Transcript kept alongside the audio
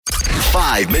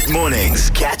5 mid-mornings.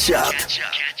 Catch up.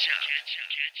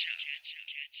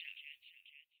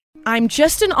 I'm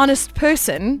just an honest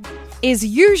person is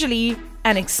usually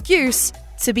an excuse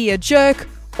to be a jerk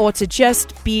or to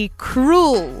just be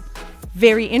cruel.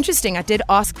 Very interesting. I did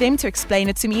ask them to explain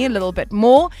it to me a little bit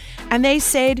more, and they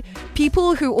said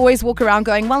people who always walk around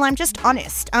going, well, I'm just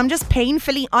honest. I'm just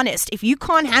painfully honest. If you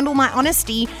can't handle my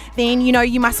honesty, then,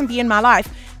 you mustn't be in my life.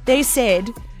 They said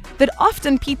that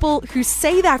often people who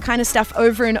say that kind of stuff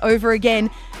over and over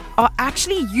again are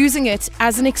actually using it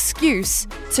as an excuse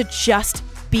to just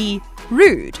be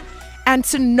rude and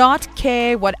to not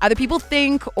care what other people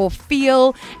think or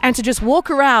feel, and to just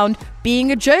walk around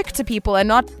being a jerk to people and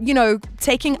not,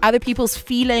 taking other people's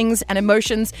feelings and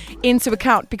emotions into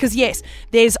account. Because yes,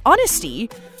 there's honesty,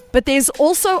 but there's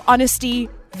also honesty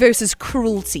versus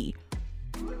cruelty.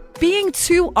 Being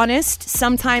too honest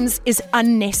sometimes is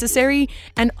unnecessary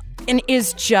and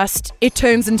is just, it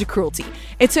turns into cruelty.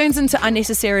 It turns into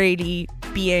unnecessarily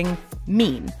being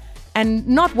mean and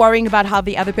not worrying about how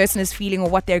the other person is feeling or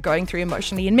what they're going through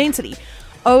emotionally and mentally.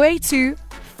 082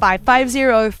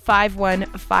 550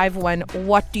 5151.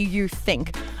 What do you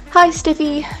think? Hi,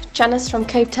 Steffi. Janice from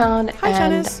Cape Town. Hi,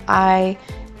 Janice. I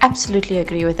absolutely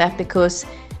agree with that, because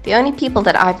the only people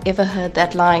that I've ever heard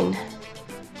that line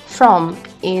from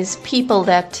is people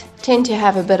that tend to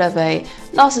have a bit of a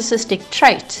narcissistic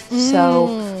trait. So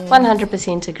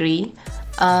 100% agree.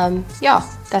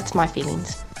 That's my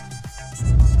feelings.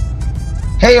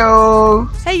 Heyo!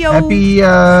 Heyo! Happy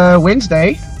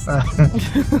Wednesday.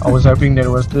 I was hoping that it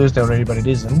was Thursday already, but it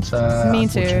isn't. Me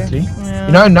too. Unfortunately.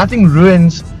 Yeah. Nothing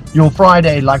ruins your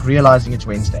Friday like realizing it's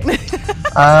Wednesday.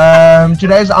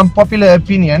 Today's unpopular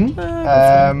opinion.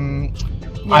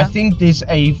 I think there's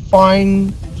a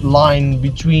fine line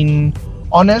between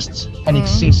honest and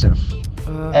excessive.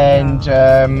 And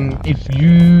if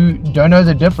you don't know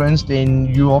the difference,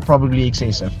 then you are probably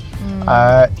excessive.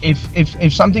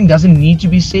 If something doesn't need to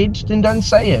be said, then don't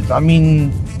say it. I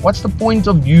mean, what's the point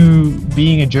of you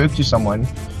being a jerk to someone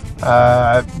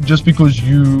just because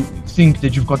you think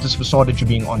that you've got this facade that you're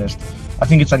being honest? I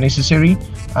think it's unnecessary,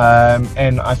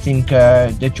 and I think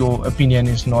that your opinion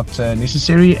is not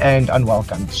necessary and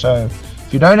unwelcome. So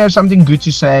if you don't have something good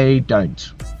to say,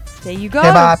 don't. There you go.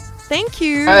 Okay, bye. Thank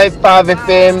you. Hi,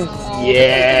 5FM.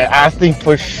 Yeah, I think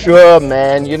for sure,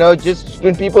 man. Just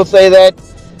when people say that,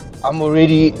 I'm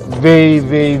already very,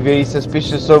 very, very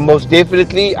suspicious. So most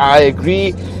definitely, I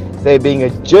agree. They're being a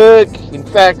jerk. In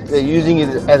fact, they're using it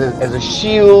as a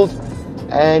shield.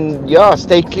 And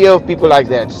stay clear of people like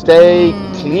that. Stay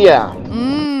clear.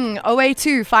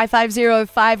 082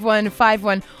 550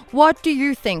 5151. What do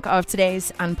you think of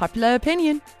today's unpopular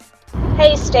opinion?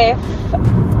 Hey, Steph.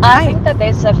 I think that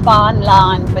there's a fine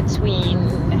line between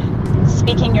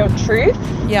speaking your truth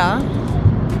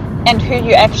and who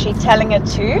you're actually telling it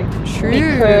to. True.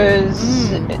 Because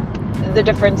the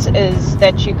difference is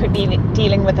that you could be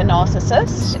dealing with a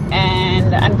narcissist,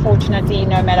 and unfortunately,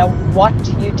 no matter what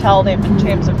you tell them in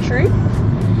terms of truth,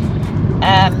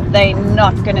 they're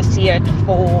not going to see it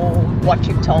for what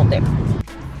you've told them.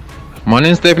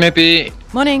 Morning, Stephanie.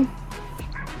 Morning.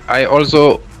 I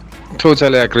also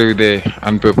totally agree with the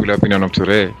unpopular opinion of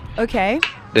today. Okay.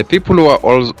 The people who are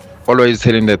always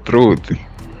telling the truth,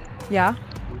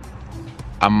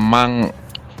 among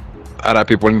other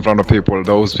people in front of people,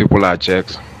 those people are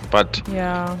jerks. But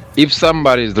if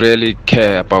somebody really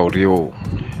care about you,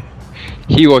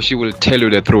 he or she will tell you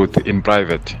the truth in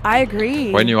private. I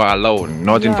agree. When you are alone,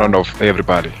 not in front of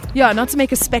everybody. Yeah, not to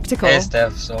make a spectacle. Hey,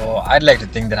 Steph. So I'd like to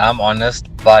think that I'm honest,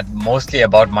 but mostly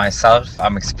about myself.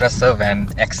 I'm expressive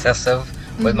and excessive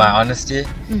with my honesty.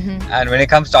 And when it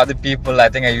comes to other people, I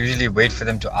think I usually wait for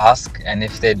them to ask. And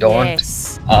if they don't,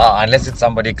 unless it's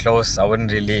somebody close, I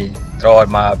wouldn't really throw out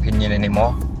my opinion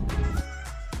anymore.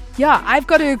 Yeah, I've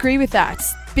got to agree with that.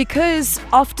 Because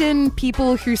often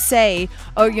people who say,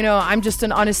 I'm just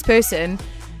an honest person,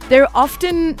 they're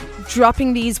often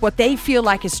dropping these, what they feel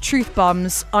like is truth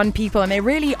bombs on people. And they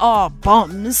really are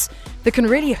bombs that can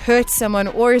really hurt someone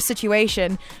or a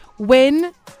situation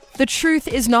when the truth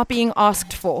is not being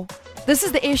asked for. This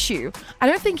is the issue. I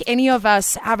don't think any of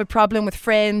us have a problem with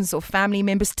friends or family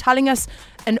members telling us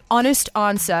an honest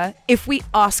answer if we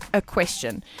ask a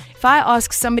question. If I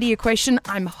ask somebody a question,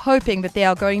 I'm hoping that they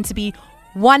are going to be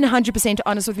 100%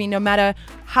 honest with me, no matter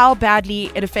how badly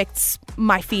it affects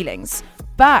my feelings.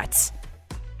 But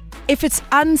if it's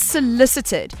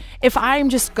unsolicited, if I'm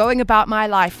just going about my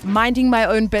life, minding my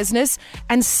own business,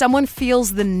 and someone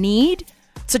feels the need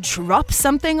to drop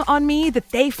something on me that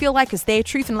they feel like is their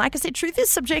truth, and like I said, truth is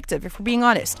subjective, if we're being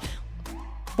honest.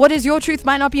 What is your truth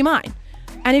might not be mine.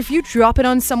 And if you drop it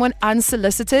on someone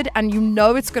unsolicited and you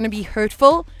know it's going to be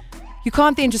hurtful, you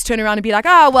can't then just turn around and be like,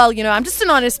 well, I'm just an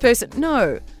honest person.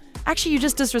 No, actually, you're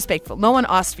just disrespectful. No one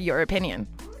asked for your opinion.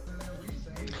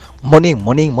 Morning,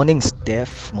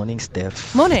 Steph. Morning. It's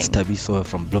Tabiso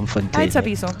from Bloemfontein. Hi,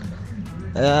 Tabiso.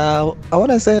 I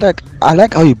want to say that I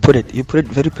like how you put it. You put it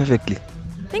very perfectly.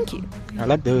 Thank you. I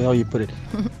like the way how you put it.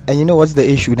 And you know what's the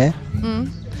issue, ne?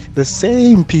 The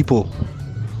same people,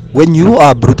 when you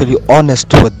are brutally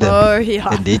honest with them,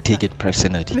 then they take it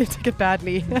personally. They take it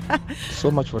badly.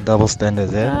 So much for double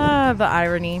standards, eh? The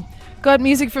irony. Got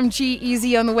music from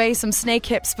G-Eazy on the way, some Snake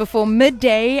Hips before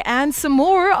midday, and some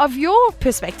more of your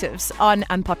perspectives on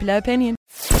Unpopular Opinion.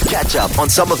 Catch up on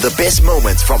some of the best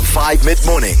moments from 5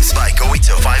 mid-mornings by going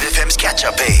to 5FM's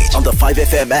catch-up page on the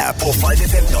 5FM app or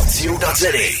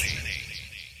 5FM.co.za.